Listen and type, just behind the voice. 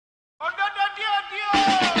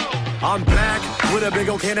I'm back with a big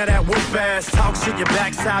old can of that whoop ass. Talk shit, your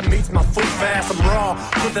backside meets my foot fast. I'm raw,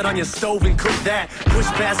 put that on your stove and cook that. Push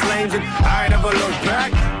past lanes and I ain't never look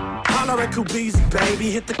back. Holler at Kubeezy,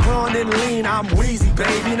 baby. Hit the corn and lean, I'm wheezy,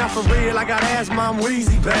 baby. Not for real, I got asthma, I'm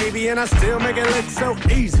wheezy, baby. And I still make it look so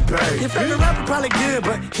easy, baby. Your favorite rapper probably good,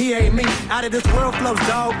 but he ain't me. Out of this world flows,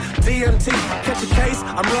 dog, DMT. Catch a case,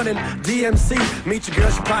 I'm running DMC. Meet your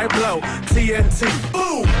girl, she probably blow TNT.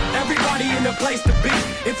 Ooh, everybody in the place to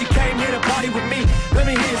be. If you came here to party with me, let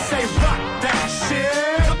me hear you say, rock that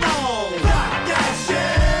shit. Come on, rock that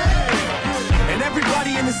shit. And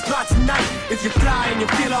everybody in the spot tonight, if you fly and you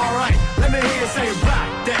feel alright, let me hear you say, rock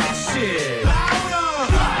that shit.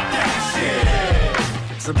 Louder, rock that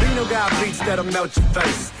shit. Sabino got beats that'll melt your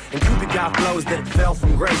face, and Cupid got flows that fell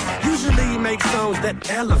from grace. Usually he makes songs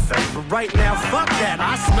that elevate, but right now, fuck that,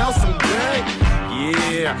 I smell some good.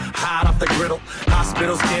 Yeah, hot off the griddle.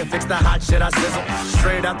 Hospitals can't fix the hot shit I sizzle.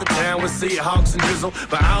 Straight out the town with Seahawks and drizzle.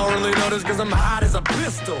 But I don't really notice cause I'm hot as a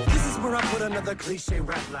pistol. This is where I put another cliche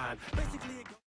rap line. Basically